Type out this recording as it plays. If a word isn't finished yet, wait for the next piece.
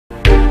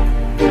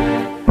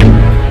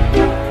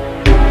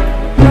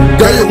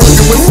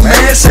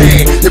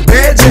say, the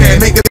bad jam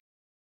make it.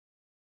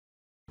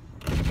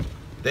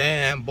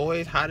 Damn,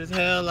 boys, hot as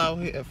hell out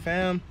here,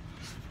 fam.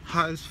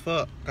 Hot as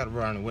fuck. Gotta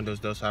run the windows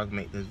though so I can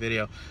make this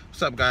video.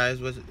 What's up,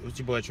 guys? What's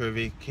your boy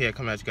Trivy here,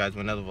 coming at you guys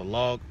with another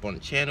vlog on the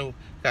channel.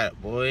 Got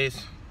it,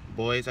 boys,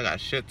 I got a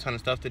shit ton of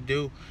stuff to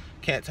do.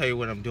 Can't tell you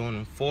what I'm doing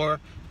them for,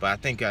 but I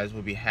think guys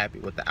will be happy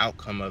with the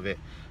outcome of it.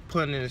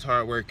 Putting in this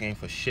hard work ain't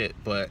for shit,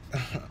 but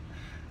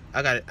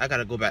I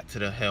gotta go back to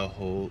the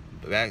hellhole.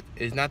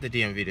 It's not the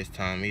DMV this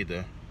time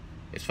either.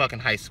 It's fucking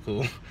high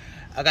school.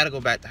 I gotta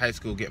go back to high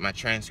school, get my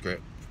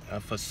transcript.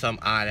 For some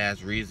odd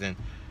ass reason,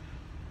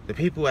 the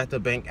people at the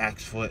bank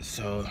asked for it,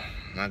 so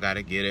I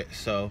gotta get it.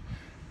 So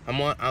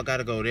I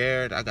gotta go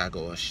there. I gotta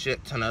go a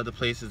shit ton of other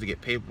places to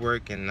get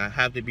paperwork, and I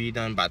have to be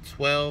done by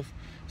 12.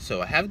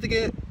 So I have to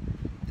get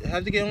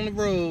on the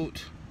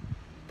road.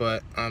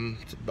 But I'm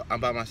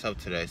by myself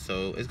today,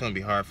 so it's gonna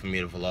be hard for me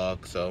to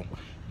vlog. So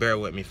bear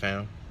with me,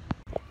 fam.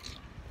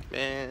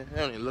 Man, it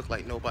don't even look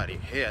like nobody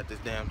here at this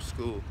damn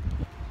school.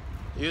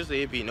 Usually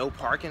it'd be no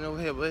parking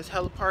over here, but it's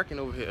hella parking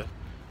over here.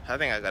 I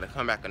think I gotta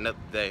come back another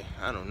day.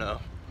 I don't know.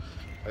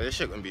 But this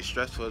shit gonna be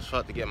stressful as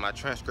fuck to get my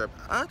transcript.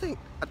 I think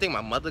my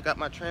mother got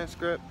my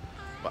transcript,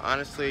 but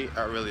honestly,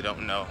 I really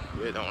don't know.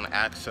 Really don't wanna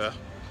ask her.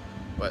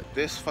 But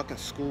this fucking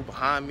school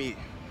behind me,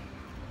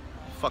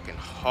 fucking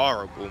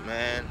horrible,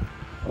 man.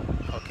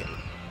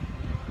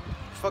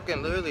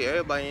 Fucking literally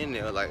everybody in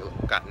there like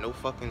got no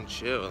fucking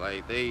chill.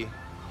 Like they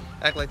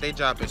act like their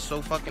job is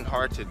so fucking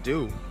hard to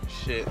do.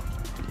 Shit.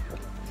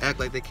 Act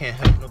like they can't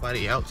help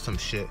nobody out some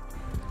shit.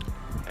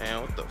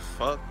 Man, what the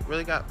fuck?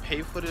 Really got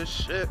paid for this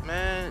shit,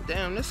 man?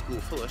 Damn, this school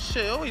full of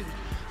shit. Always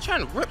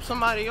trying to rip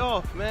somebody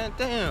off, man.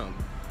 Damn.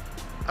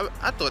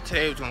 I thought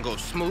today was gonna go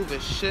smooth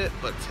as shit,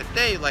 but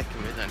today, like,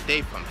 it's a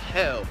day from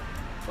hell.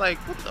 Like,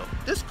 what the?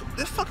 This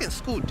fucking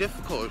school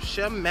difficult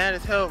shit. I'm mad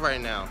as hell right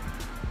now.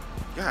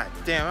 God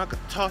damn, I could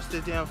toss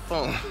this damn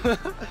phone.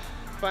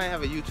 If I didn't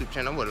have a YouTube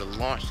channel, I would have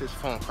launched this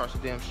phone across the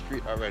damn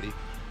street already.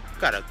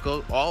 Gotta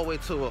go all the way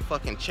to a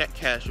fucking check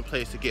cashing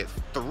place to get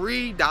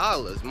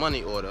 $3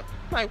 money order.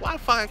 Like, why the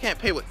fuck I can't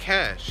pay with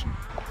cash?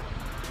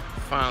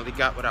 Finally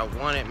got what I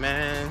wanted,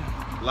 man.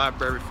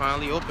 Library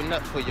finally opened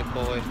up for your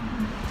boy.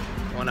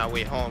 On our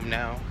way home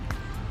now.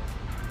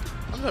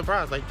 I'm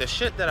surprised, like the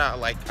shit that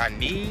I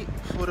need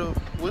for the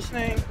what's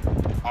name,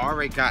 I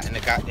already got in the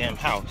goddamn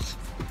house.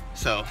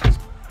 So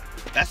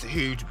that's a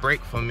huge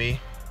break for me.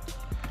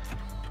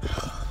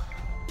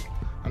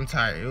 I'm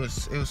tired. It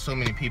was so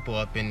many people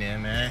up in there,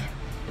 man.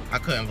 I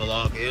couldn't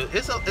vlog.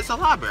 It's a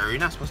library. You're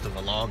not supposed to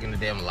vlog in the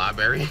damn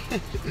library.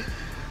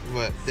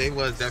 But they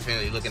was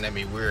definitely looking at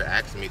me weird,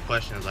 asking me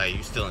questions like,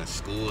 you still in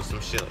school or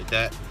some shit like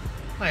that.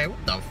 Like,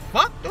 what the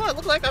fuck? Do I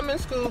look like I'm in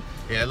school?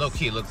 Yeah, low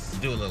key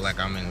do look like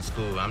I'm in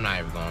school. I'm not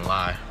even gonna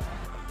lie.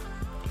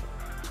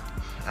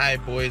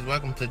 Alright, boys,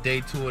 welcome to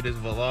day 2 of this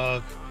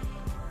vlog.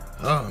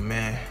 Oh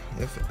man,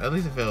 at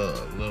least I feel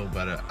a little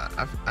better.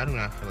 I do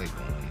not feel like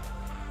going.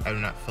 I do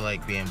not feel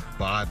like being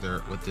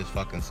bothered with this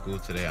fucking school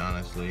today,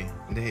 honestly.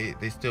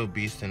 They still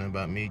beasting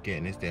about me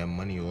getting this damn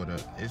money order.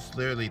 It's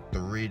literally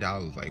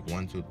 $3, like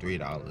 $1, $2,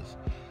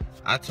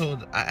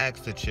 $3. I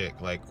asked the chick,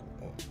 like,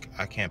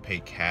 I can't pay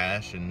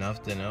cash or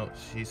nothing else.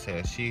 She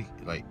said she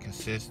like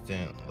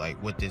consistent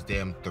like with this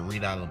damn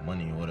 $3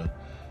 money order.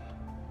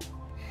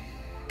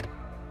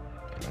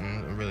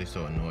 I'm really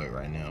so annoyed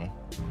right now.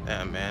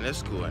 Yeah, man, this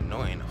school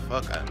annoying the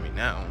fuck out of me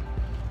now.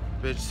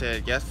 Bitch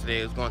said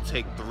yesterday it was gonna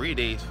take 3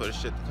 days for the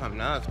shit to come.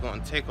 Now it's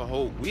gonna take a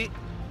whole week.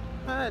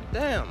 God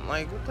damn,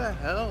 like what the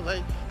hell?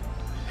 Like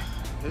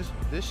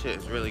this shit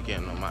is really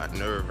getting on my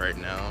nerve right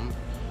now.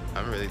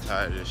 I'm really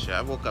tired of this shit.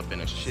 I woke up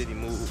in a shitty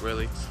mood,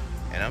 really,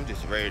 and I'm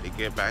just ready to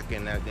get back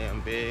in that damn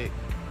bed.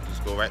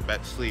 Just go right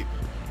back to sleep.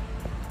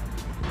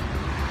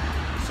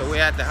 So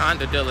we're at the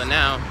Honda dealer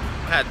now.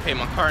 I had to pay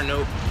my car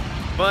note,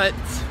 but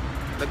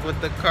look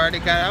what the car they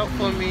got out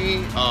for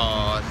me.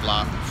 Oh, it's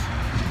locked.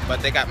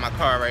 But they got my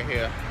car right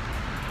here.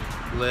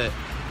 Lit.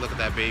 Look at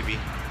that baby.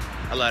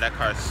 I love that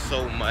car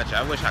so much.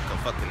 I wish I could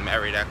fucking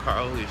marry that car.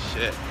 Holy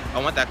shit.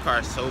 I want that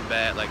car so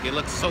bad. Like, it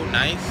looks so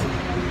nice.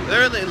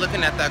 Literally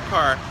looking at that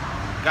car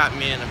got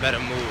me in a better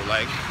mood.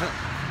 Like,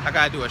 I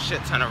gotta do a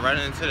shit ton of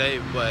running today,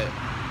 but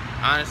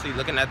honestly,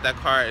 looking at that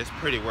car is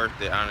pretty worth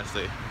it,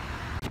 honestly.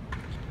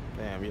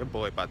 Damn, your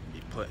boy about to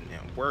be putting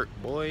in work,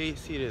 boy.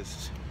 See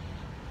this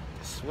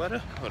sweater?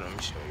 Hold on, let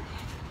me show you.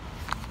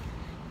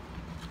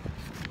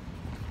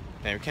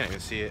 Damn, you can't even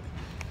see it.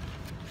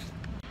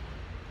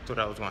 Thought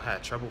I was gonna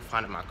have trouble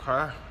finding my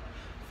car.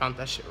 Found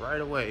that shit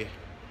right away.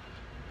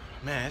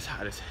 Man, it's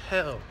hot as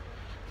hell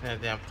in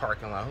that damn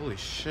parking lot. Holy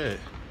shit.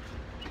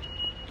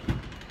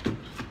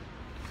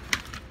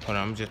 Hold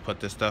on, I'm just put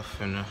this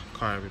stuff in the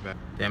car everybody.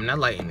 Damn, that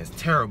lighting is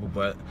terrible,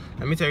 but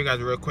let me tell you guys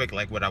real quick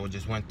like what I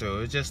just went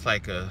through. It's just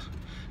like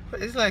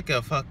it's like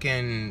a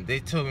fucking,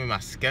 they told me my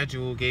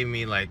schedule, gave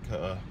me like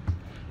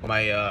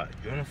my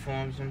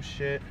uniforms and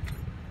shit.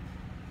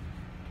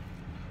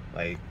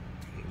 Like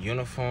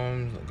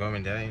uniforms,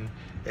 government day.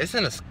 It's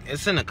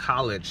in a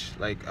college.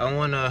 Like I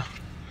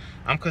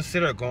I'm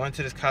considering going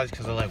to this college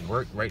because I like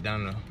work right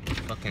down the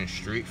fucking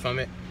street from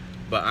it.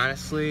 But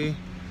honestly,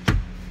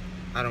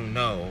 I don't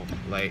know.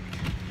 Like,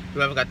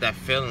 you ever got that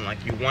feeling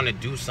like you want to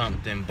do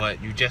something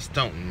but you just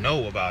don't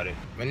know about it?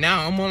 But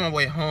now I'm on my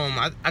way home.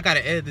 I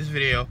gotta edit this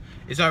video.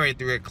 It's already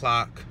 3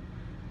 o'clock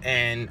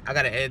and I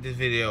gotta edit this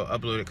video,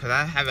 upload it, because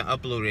I haven't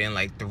uploaded in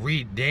like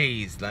 3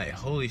 days. Like,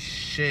 holy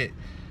shit,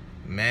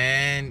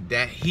 man,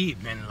 that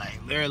heat been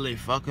like literally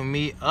fucking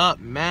me up,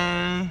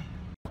 man.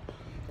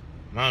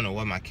 I don't know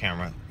what my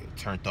camera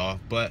turned off,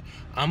 but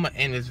I'm gonna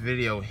end this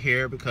video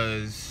here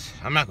because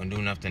I'm not gonna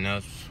do nothing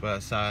else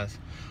besides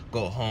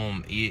go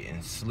home, eat,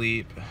 and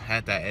sleep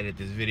after I edit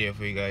this video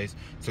for you guys.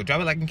 So drop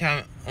a like and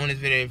comment on this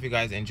video if you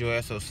guys enjoy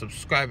it. So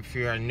subscribe if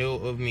you are new.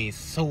 Of me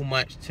so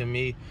much to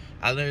me.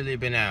 I literally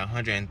been at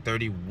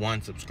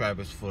 131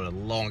 subscribers for the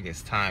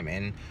longest time,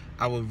 and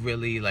I would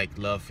really like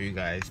love for you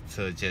guys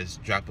to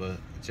just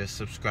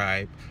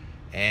subscribe.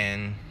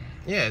 And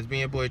yeah, it's been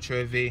your boy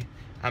Troy V.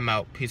 I'm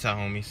out. Peace out,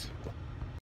 homies.